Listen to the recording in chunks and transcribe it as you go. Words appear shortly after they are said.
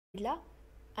Bidla,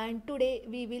 and today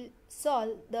we will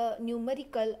solve the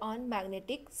numerical on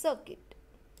magnetic circuit.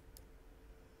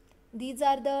 These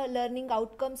are the learning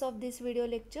outcomes of this video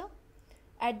lecture.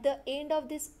 At the end of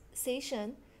this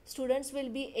session, students will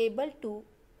be able to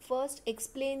first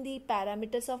explain the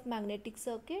parameters of magnetic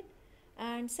circuit,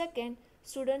 and second,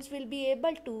 students will be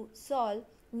able to solve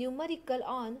numerical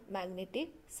on magnetic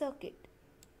circuit.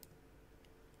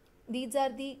 These are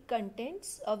the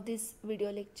contents of this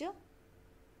video lecture.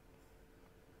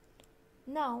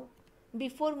 Now,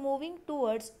 before moving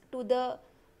towards to the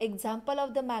example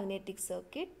of the magnetic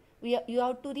circuit, you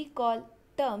have to recall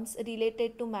terms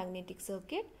related to magnetic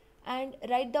circuit and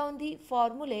write down the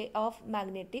formulae of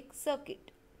magnetic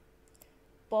circuit.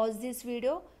 Pause this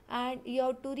video and you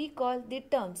have to recall the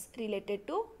terms related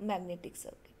to magnetic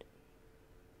circuit.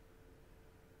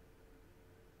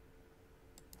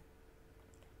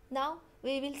 Now,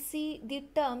 we will see the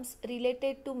terms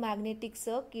related to magnetic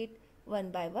circuit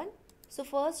one by one. So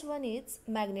first one is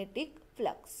magnetic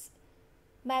flux.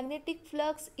 Magnetic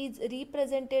flux is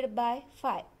represented by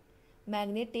phi.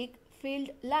 Magnetic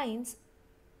field lines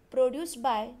produced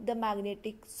by the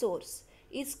magnetic source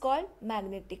is called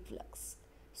magnetic flux.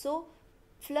 So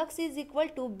flux is equal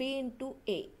to B into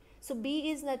A. So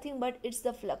B is nothing but it's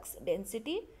the flux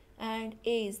density and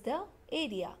A is the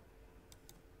area.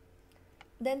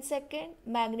 Then second,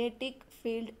 magnetic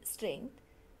field strength.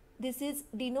 This is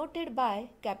denoted by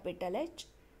capital H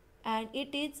and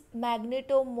it is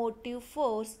magnetomotive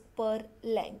force per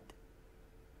length.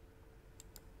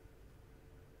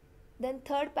 Then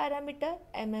third parameter,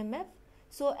 MMF.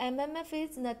 So MMF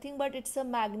is nothing but it's a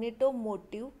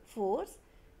magnetomotive force.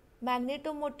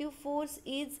 Magnetomotive force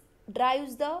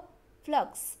drives the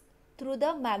flux through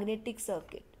the magnetic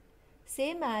circuit,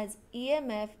 same as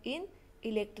EMF in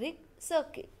electric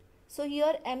circuit. So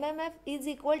here MMF is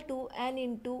equal to N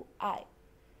into I.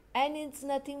 N is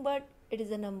nothing but it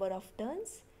is the number of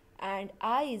turns and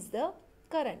I is the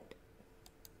current.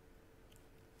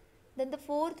 Then the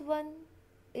fourth one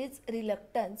is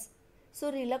reluctance.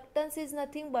 So reluctance is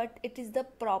nothing but it is the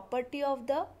property of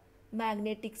the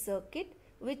magnetic circuit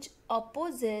which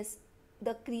opposes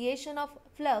the creation of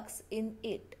flux in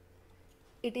it.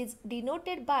 It is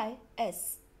denoted by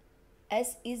S.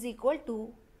 S is equal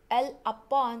to L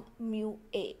upon mu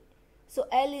A. So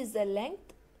L is the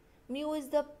length, mu is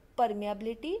the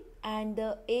permeability and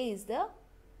the A is the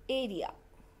area.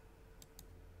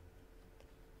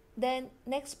 Then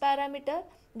next parameter,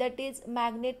 that is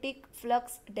magnetic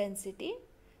flux density.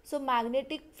 So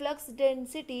magnetic flux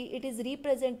density, it is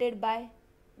represented by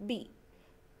B.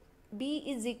 B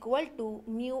is equal to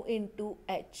mu into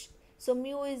H. So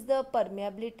mu is the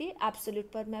permeability, absolute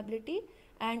permeability,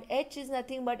 and H is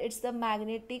nothing but it's the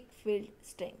magnetic field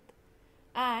strength.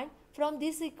 And from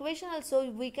this equation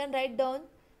also we can write down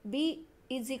B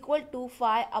is equal to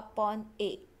phi upon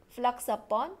A, flux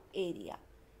upon area.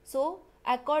 So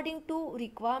according to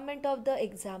requirement of the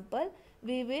example,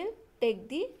 we will take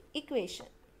the equation.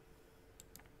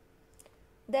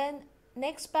 Then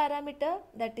next parameter,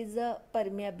 that is the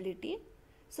permeability.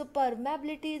 So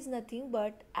permeability is nothing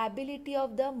but ability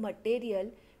of the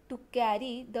material to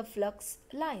carry the flux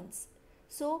lines.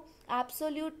 So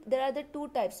absolute, there are the two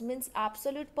types, means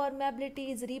absolute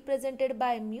permeability is represented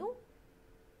by mu.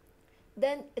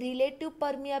 Then relative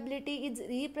permeability is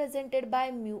represented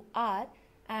by mu r,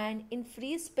 and in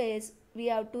free space we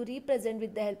have to represent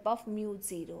with the help of mu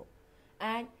 0.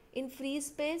 And in free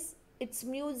space its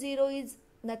mu 0 is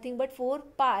nothing but 4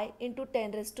 pi into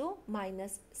 10 raised to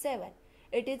minus 7.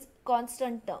 It is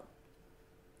constant term.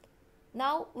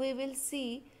 Now we will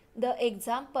see the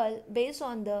example based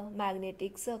on the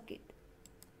magnetic circuit.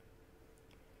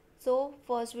 So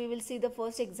first we will see the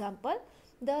first example.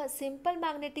 The simple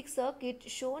magnetic circuit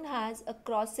shown has a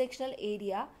cross-sectional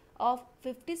area of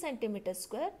 50 centimeter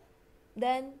square.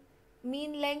 Then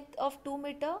mean length of 2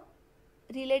 meter.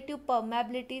 Relative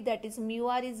permeability, that is mu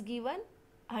r, is given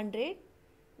 100.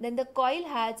 Then the coil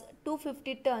has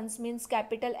 250 turns, means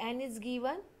capital N is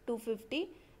given 250,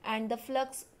 and the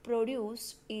flux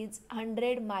produced is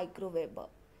 100 microweber.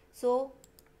 So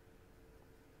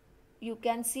you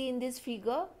can see in this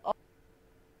figure.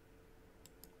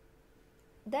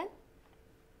 Then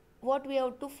what we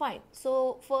have to find?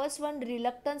 So first one,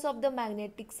 reluctance of the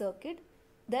magnetic circuit.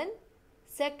 Then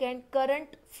second,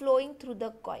 current flowing through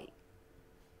the coil.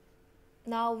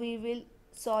 Now we will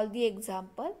solve the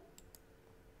example.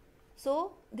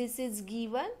 So this is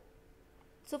given.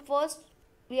 So first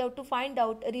we have to find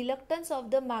out reluctance of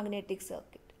the magnetic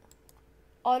circuit.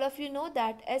 All of you know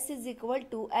that S is equal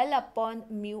to L upon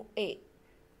mu A,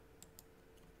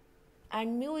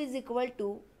 and mu is equal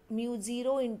to mu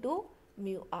 0 into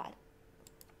mu r.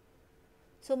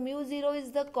 So mu 0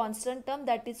 is the constant term,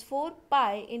 that is 4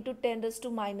 pi into 10 raised to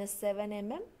minus 7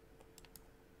 mm,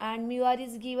 and mu r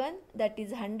is given, that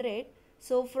is 100.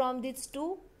 So from these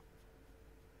two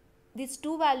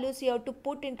values you have to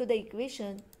put into the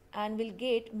equation and will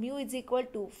get mu is equal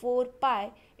to 4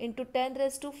 pi into 10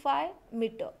 raised to 5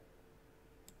 meter.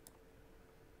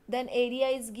 Then area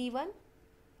is given,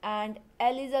 and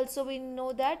L is also, we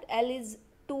know that L is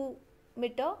 2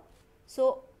 meter.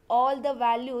 So all the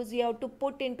values you have to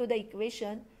put into the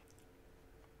equation,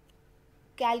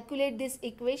 calculate this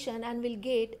equation, and will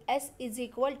get S is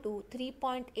equal to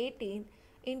 3.18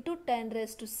 into 10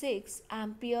 raised to 6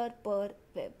 ampere per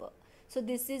Weber. So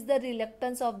this is the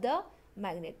reluctance of the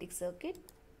magnetic circuit.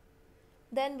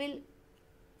 Then we'll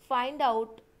find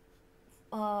out,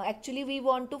 actually we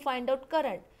want to find out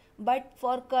current, but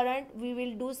for current we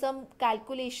will do some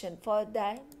calculation for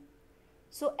that.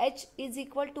 So H is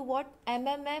equal to what?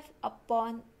 MMF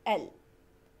upon L.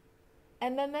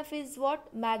 MMF is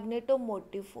what?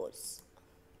 Magnetomotive force.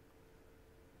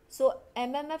 So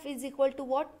MMF is equal to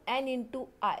what? N into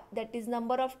I, that is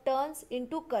number of turns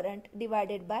into current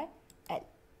divided by L.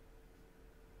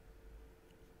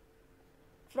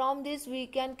 From this we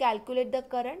can calculate the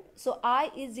current. So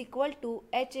I is equal to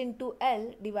H into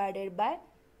L divided by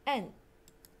N.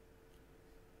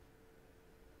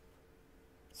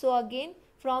 So again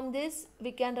from this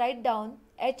we can write down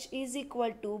H is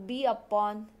equal to B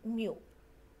upon mu.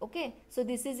 Okay, so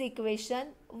this is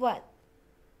equation 1.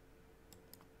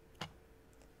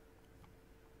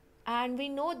 And we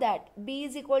know that B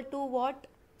is equal to what?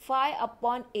 Phi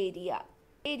upon area.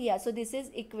 So this is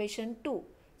equation 2.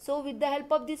 So with the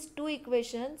help of these two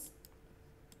equations,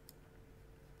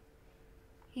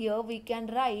 here we can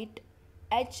write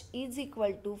H is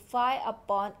equal to phi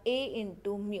upon A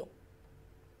into mu.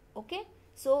 Okay,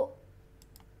 so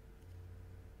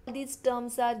these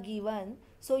terms are given,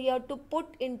 so you have to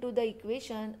put into the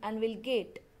equation and will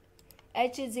get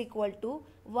H is equal to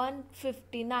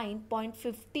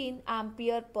 159.15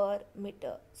 ampere per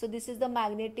meter. So this is the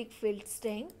magnetic field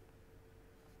strength.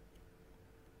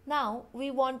 Now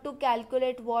we want to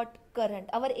calculate what? Current.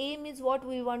 Our aim is what?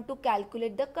 We want to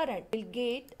calculate the current. We'll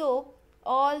get, so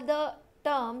all the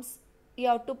terms you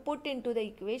have to put into the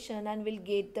equation and will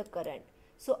get the current.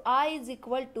 So I is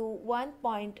equal to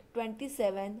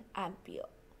 1.27 ampere.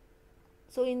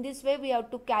 So in this way we have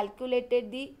to calculate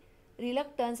the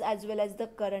reluctance as well as the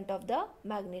current of the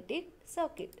magnetic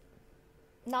circuit.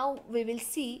 Now we will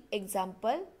see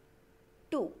example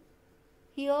 2.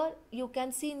 Here you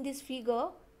can see in this figure,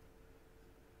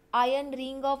 iron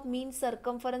ring of mean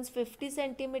circumference 50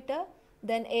 centimeter,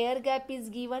 then air gap is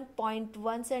given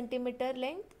 0.1 centimeter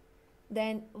length,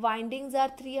 then windings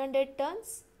are 300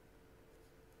 turns,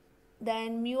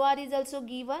 then mu r is also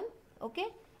given, okay,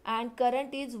 and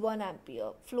current is 1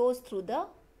 ampere flows through the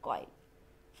coil.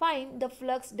 Find the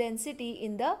flux density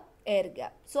in the air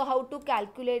gap. So how to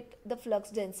calculate the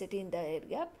flux density in the air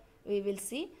gap? We will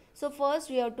see. So first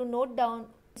we have to note down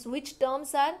which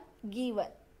terms are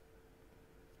given.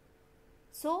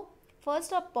 So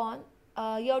first upon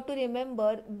you have to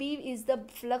remember B is the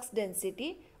flux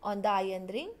density on the iron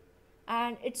ring,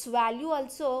 and its value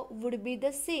also would be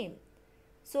the same.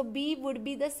 So B would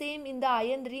be the same in the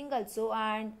iron ring also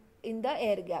and in the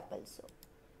air gap also.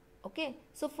 Okay,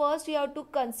 so first we have to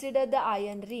consider the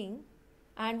iron ring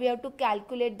and we have to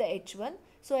calculate the H1.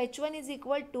 So H1 is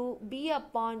equal to B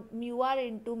upon mu r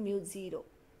into mu 0.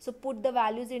 So put the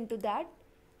values into that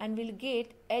and we'll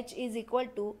get H is equal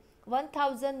to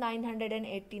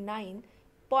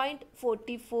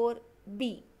 1989.44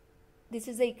 B. This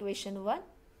is the equation 1.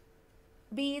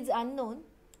 B is unknown.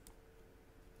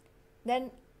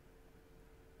 Then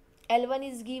L1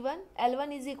 is given.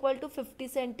 L1 is equal to 50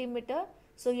 centimeter.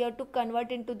 So you have to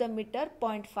convert into the meter,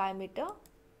 0.5 meter.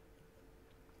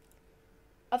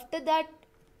 After that,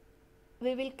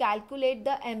 we will calculate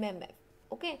the MMF.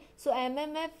 Okay, so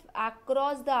MMF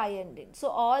across the iron ring. So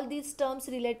all these terms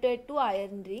related to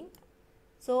iron ring.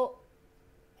 So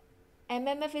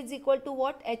MMF is equal to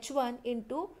what? H1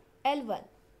 into L1.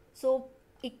 So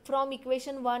from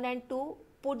equation 1 and 2,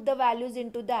 put the values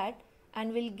into that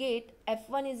and we'll get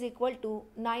F1 is equal to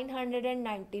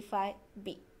 995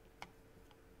 B.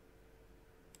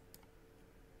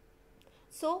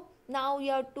 So now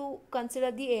you have to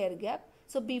consider the air gap.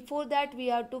 So before that we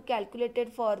have to calculate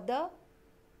it for the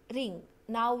ring.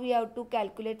 Now we have to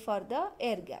calculate for the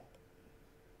air gap.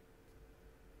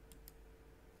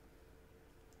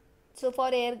 So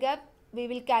for air gap we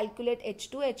will calculate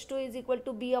H2. H2 is equal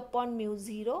to B upon mu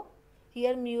 0.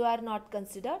 Here mu are not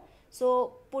considered.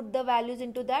 So put the values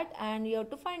into that and you have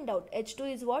to find out.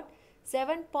 H2 is what?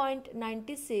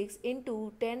 7.96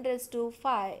 into 10 raised to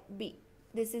 5 B.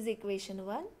 This is equation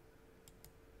 1.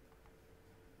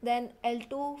 Then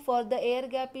L2 for the air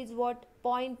gap is what?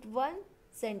 0.1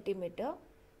 centimeter.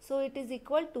 So it is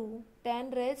equal to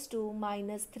 10 raised to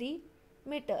minus 3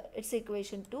 meter. It's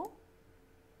equation 2.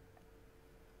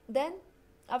 Then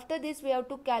after this we have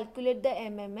to calculate the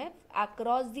MMF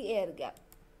across the air gap.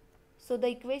 So the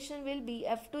equation will be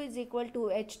F2 is equal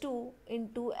to H2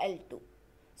 into L2.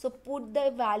 So put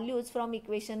the values from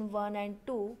equation 1 and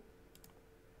 2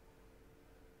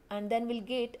 and then we'll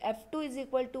get F2 is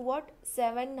equal to what?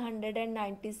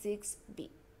 796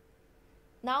 B.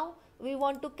 Now we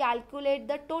want to calculate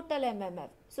the total MMF.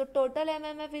 So total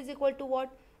MMF is equal to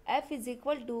what? F is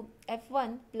equal to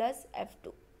F1 plus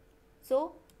F2.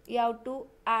 So you have to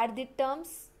add the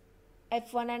terms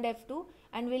F1 and F2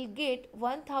 and we'll get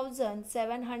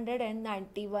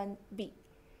 1791 B.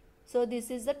 So this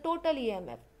is the total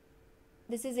EMF.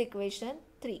 This is equation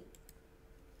 3.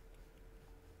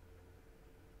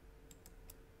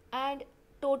 And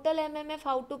total MMF,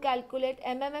 how to calculate?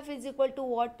 MMF is equal to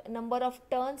what? Number of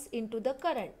turns into the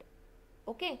current.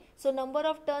 Okay, so number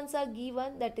of turns are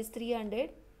given, that is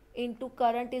 300 into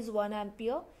current is 1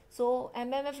 ampere. So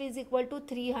MMF is equal to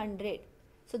 300.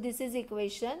 So this is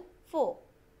equation 4.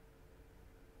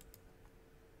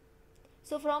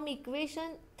 So from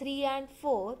equation 3 and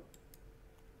 4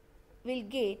 we'll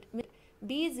get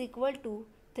B is equal to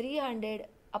 300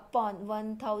 upon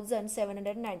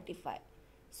 1795.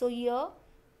 So here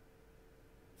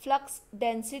flux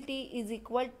density is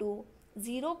equal to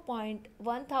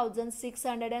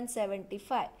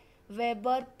 0.1675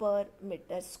 Weber per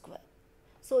meter square.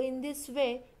 So in this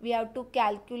way we have to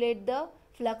calculate the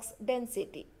flux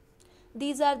density.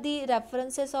 These are the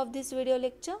references of this video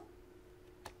lecture.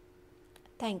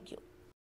 Thank you.